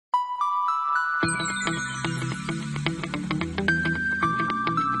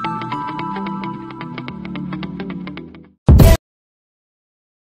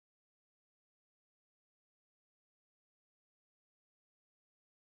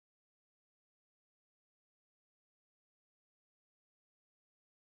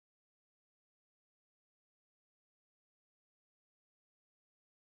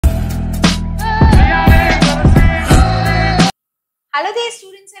Hello there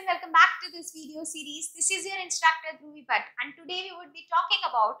students and welcome back to this video series. This is your instructor Dhruvi Bhatt and today we would be talking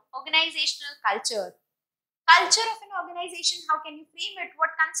about organizational culture. Culture of an organization, how can you frame it?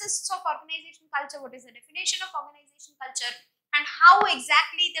 What consists of organization culture? What is the definition of organization culture? And how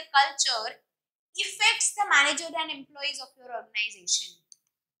exactly the culture affects the manager and employees of your organization.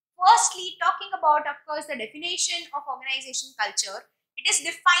 Firstly, talking about, of course, the definition of organization culture. It is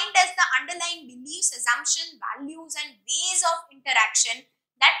defined as the underlying beliefs, assumptions, values, and ways of interaction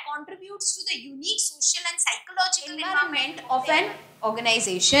that contributes to the unique social and psychological environment of an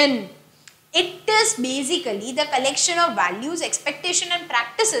organization. It is basically the collection of values, expectations, and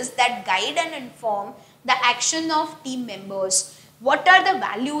practices that guide and inform the action of team members. What are the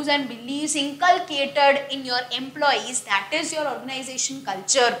values and beliefs inculcated in your employees? That is your organization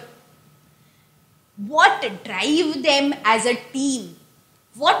culture. What drive them as a team?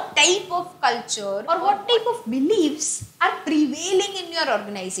 What type of culture or what type of beliefs are prevailing in your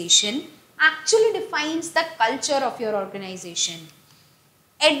organization actually defines the culture of your organization.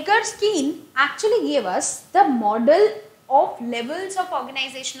 Edgar Skene actually gave us the model of levels of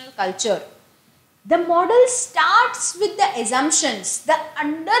organizational culture. The model starts with the assumptions, the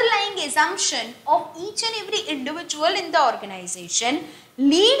underlying assumption of each and every individual in the organization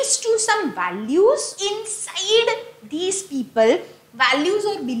leads to some values inside these people, values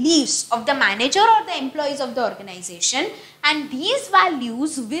or beliefs of the manager or the employees of the organization, and these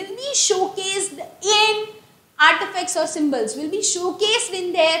values will be showcased in artifacts or symbols, will be showcased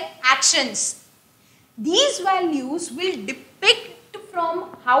in their actions. These values will depict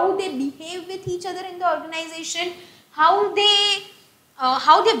from how they behave with each other in the organization, how they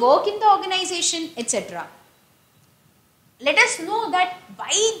work in the organization, etc. Let us know that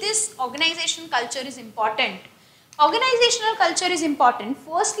why this organization culture is important. Organizational culture is important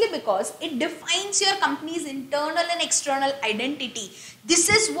firstly because it defines your company's internal and external identity. This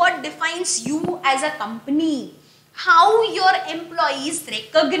is what defines you as a company. How your employees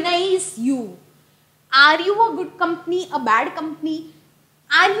recognize you. Are you a good company, a bad company?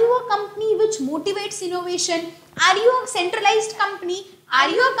 Are you a company which motivates innovation? Are you a centralized company? Are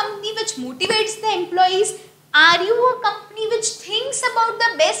you a company which motivates the employees? Are you a company which thinks about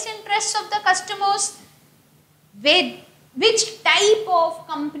the best interests of the customers? With which type of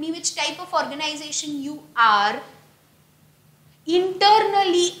company, which type of organization you are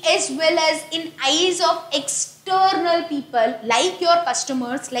internally as well as in eyes of external people like your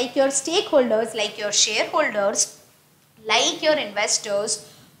customers, like your stakeholders, like your shareholders, like your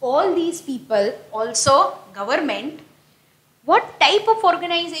investors, all these people, also government. What type of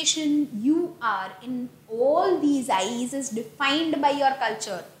organization you are in all these eyes is defined by your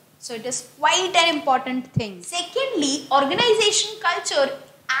culture. So it is quite an important thing. Secondly, organization culture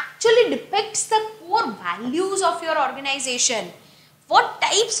actually depicts the core values of your organization. What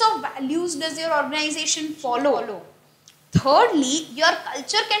types of values does your organization follow? Thirdly, your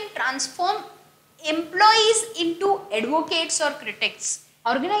culture can transform employees into advocates or critics.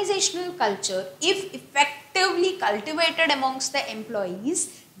 Organizational culture, if effectively cultivated amongst the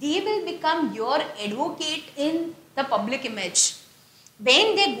employees, they will become your advocate in the public image.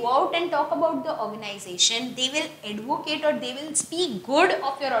 When they go out and talk about the organization, they will advocate or they will speak good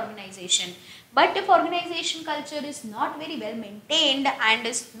of your organization. But if organization culture is not very well maintained and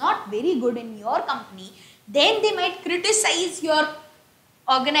is not very good in your company, then they might criticize your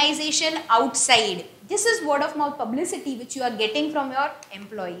organization outside. This is word of mouth publicity which you are getting from your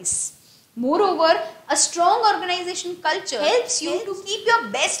employees. Moreover, a strong organization culture helps you to keep your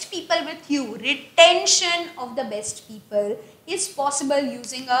best people with you. Retention of the best people is possible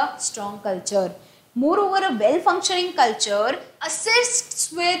using a strong culture. Moreover, a well-functioning culture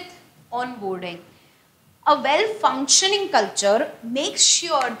assists with onboarding. A well-functioning culture makes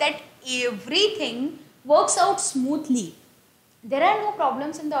sure that everything works out smoothly. There are no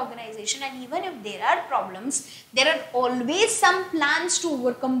problems in the organization, and even if there are problems, there are always some plans to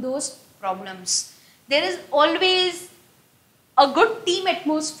overcome those problems. There is always a good team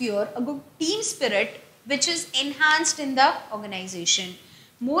atmosphere, a good team spirit which is enhanced in the organization.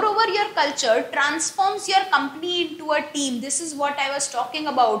 Moreover, your culture transforms your company into a team. This is what I was talking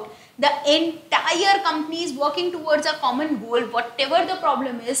about. The entire company is working towards a common goal. Whatever the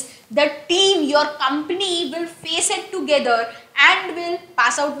problem is, the team, your company will face it together and will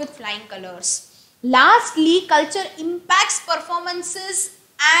pass out with flying colors. Lastly, culture impacts performances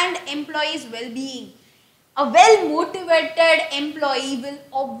and employees' well-being. A well-motivated employee will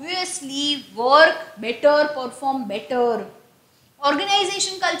obviously work better, perform better.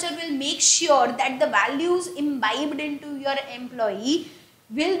 Organization culture will make sure that the values imbibed into your employee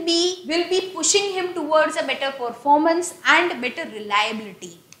will be pushing him towards a better performance and better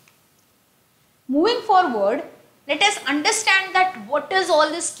reliability. Moving forward, let us understand that what is all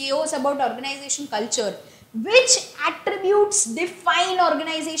this chaos about organization culture. Which attributes define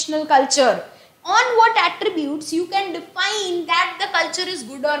organizational culture? On what attributes you can define that the culture is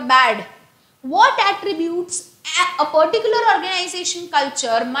good or bad? What attributes a particular organization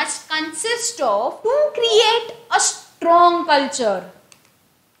culture must consist of to create a strong culture?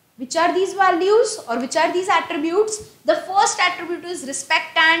 Which are these values or which are these attributes? The first attribute is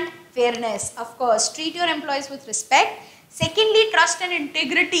respect and fairness. Of course, treat your employees with respect. Secondly, trust and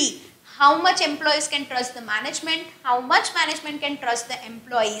integrity. How much employees can trust the management? How much management can trust the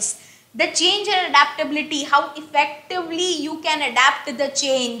employees? The change and adaptability. How effectively you can adapt the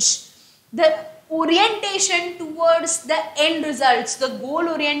change. The orientation towards the end results, the goal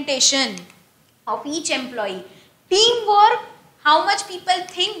orientation of each employee. Teamwork. How much people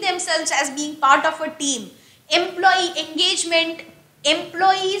think themselves as being part of a team. Employees engagement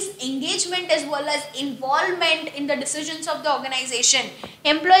as well as involvement in the decisions of the organization.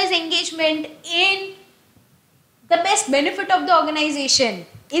 Employees engagement in the best benefit of the organization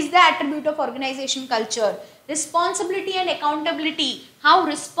is the attribute of organization culture. Responsibility and accountability. How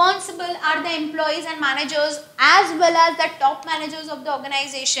responsible are the employees and managers as well as the top managers of the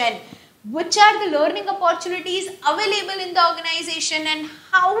organization? Which are the learning opportunities available in the organization and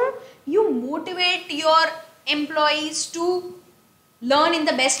how you motivate your employees to learn in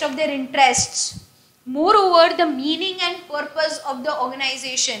the best of their interests. Moreover, the meaning and purpose of the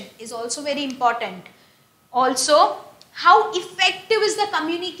organization is also very important. Also, how effective is the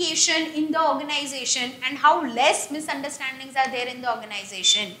communication in the organization and how less misunderstandings are there in the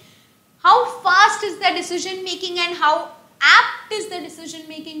organization. How fast is the decision making and how apt is the decision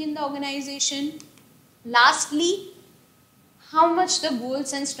making in the organization. Lastly, how much the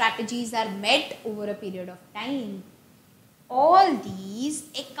goals and strategies are met over a period of time. All these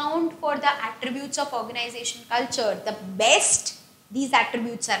account for the attributes of organization culture. The best these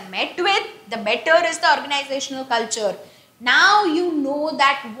attributes are met with, the better is the organizational culture. Now you know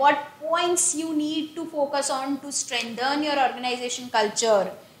that what points you need to focus on to strengthen your organization culture.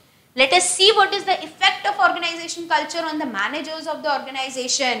 Let us see what is the effect of organization culture on the managers of the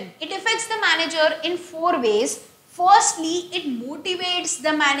organization. It affects the manager in 4 ways. Firstly, it motivates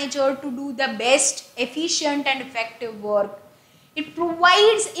the manager to do the best, efficient and effective work. It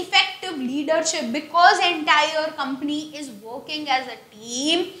provides effective leadership because the entire company is working as a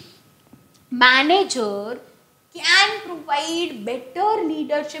team. Manager can provide better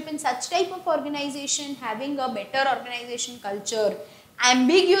leadership in such type of organization, having a better organization culture.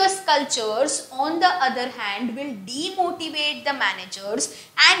 Ambiguous cultures, on the other hand, will demotivate the managers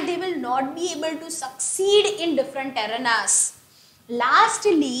and they will not be able to succeed in different arenas.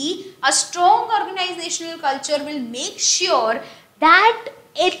 Lastly, a strong organizational culture will make sure that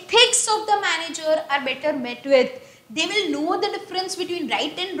ethics of the manager are better met with. They will know the difference between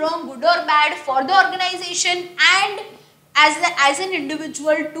right and wrong, good or bad for the organization and as an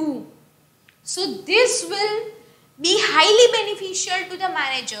individual too. So this will be highly beneficial to the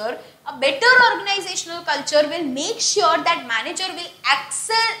manager. A better organizational culture will make sure that manager will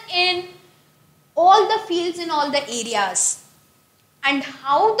excel in all the fields, in all the areas. And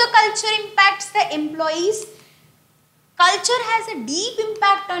how the culture impacts the employees? Culture has a deep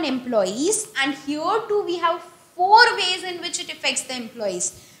impact on employees, and here too we have 4 ways in which it affects the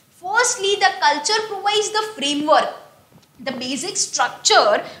employees. Firstly, the culture provides the framework, the basic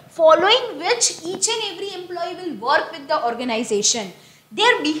structure following which each and every employee will work with the organization.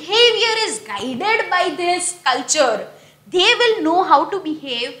 Their behavior is guided by this culture. They will know how to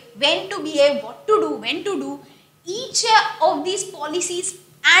behave, when to behave, what to do, when to do. Each of these policies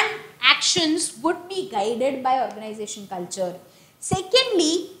and actions would be guided by organization culture.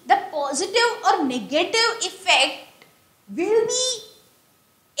 Secondly, the positive or negative effect will be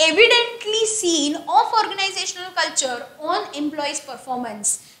evidently seen of organizational culture on employees'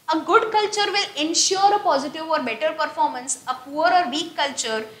 performance. A good culture will ensure a positive or better performance. A poor or weak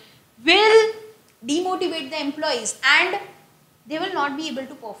culture will demotivate the employees and they will not be able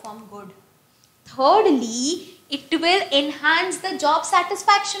to perform good. Thirdly, it will enhance the job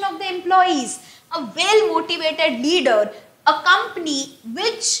satisfaction of the employees. A well-motivated leader, a company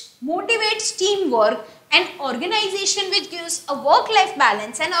which motivates teamwork, an organization which gives a work-life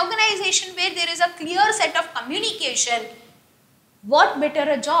balance, an organization where there is a clear set of communication. What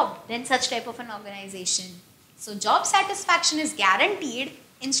better a job than such type of an organization? So job satisfaction is guaranteed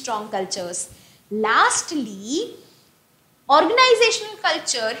in strong cultures. Lastly, organizational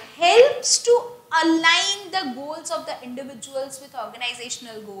culture helps to align the goals of the individuals with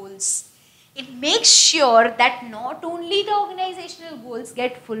organizational goals. It makes sure that not only the organizational goals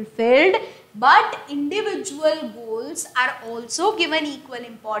get fulfilled, but individual goals are also given equal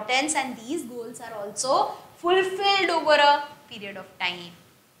importance, and these goals are also fulfilled over a period of time.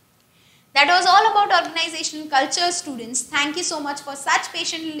 That was all about organizational culture, students. Thank you so much for such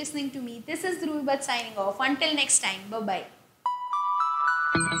patiently listening to me. This is Dhruvi Bhatt signing off. Until next time, bye-bye.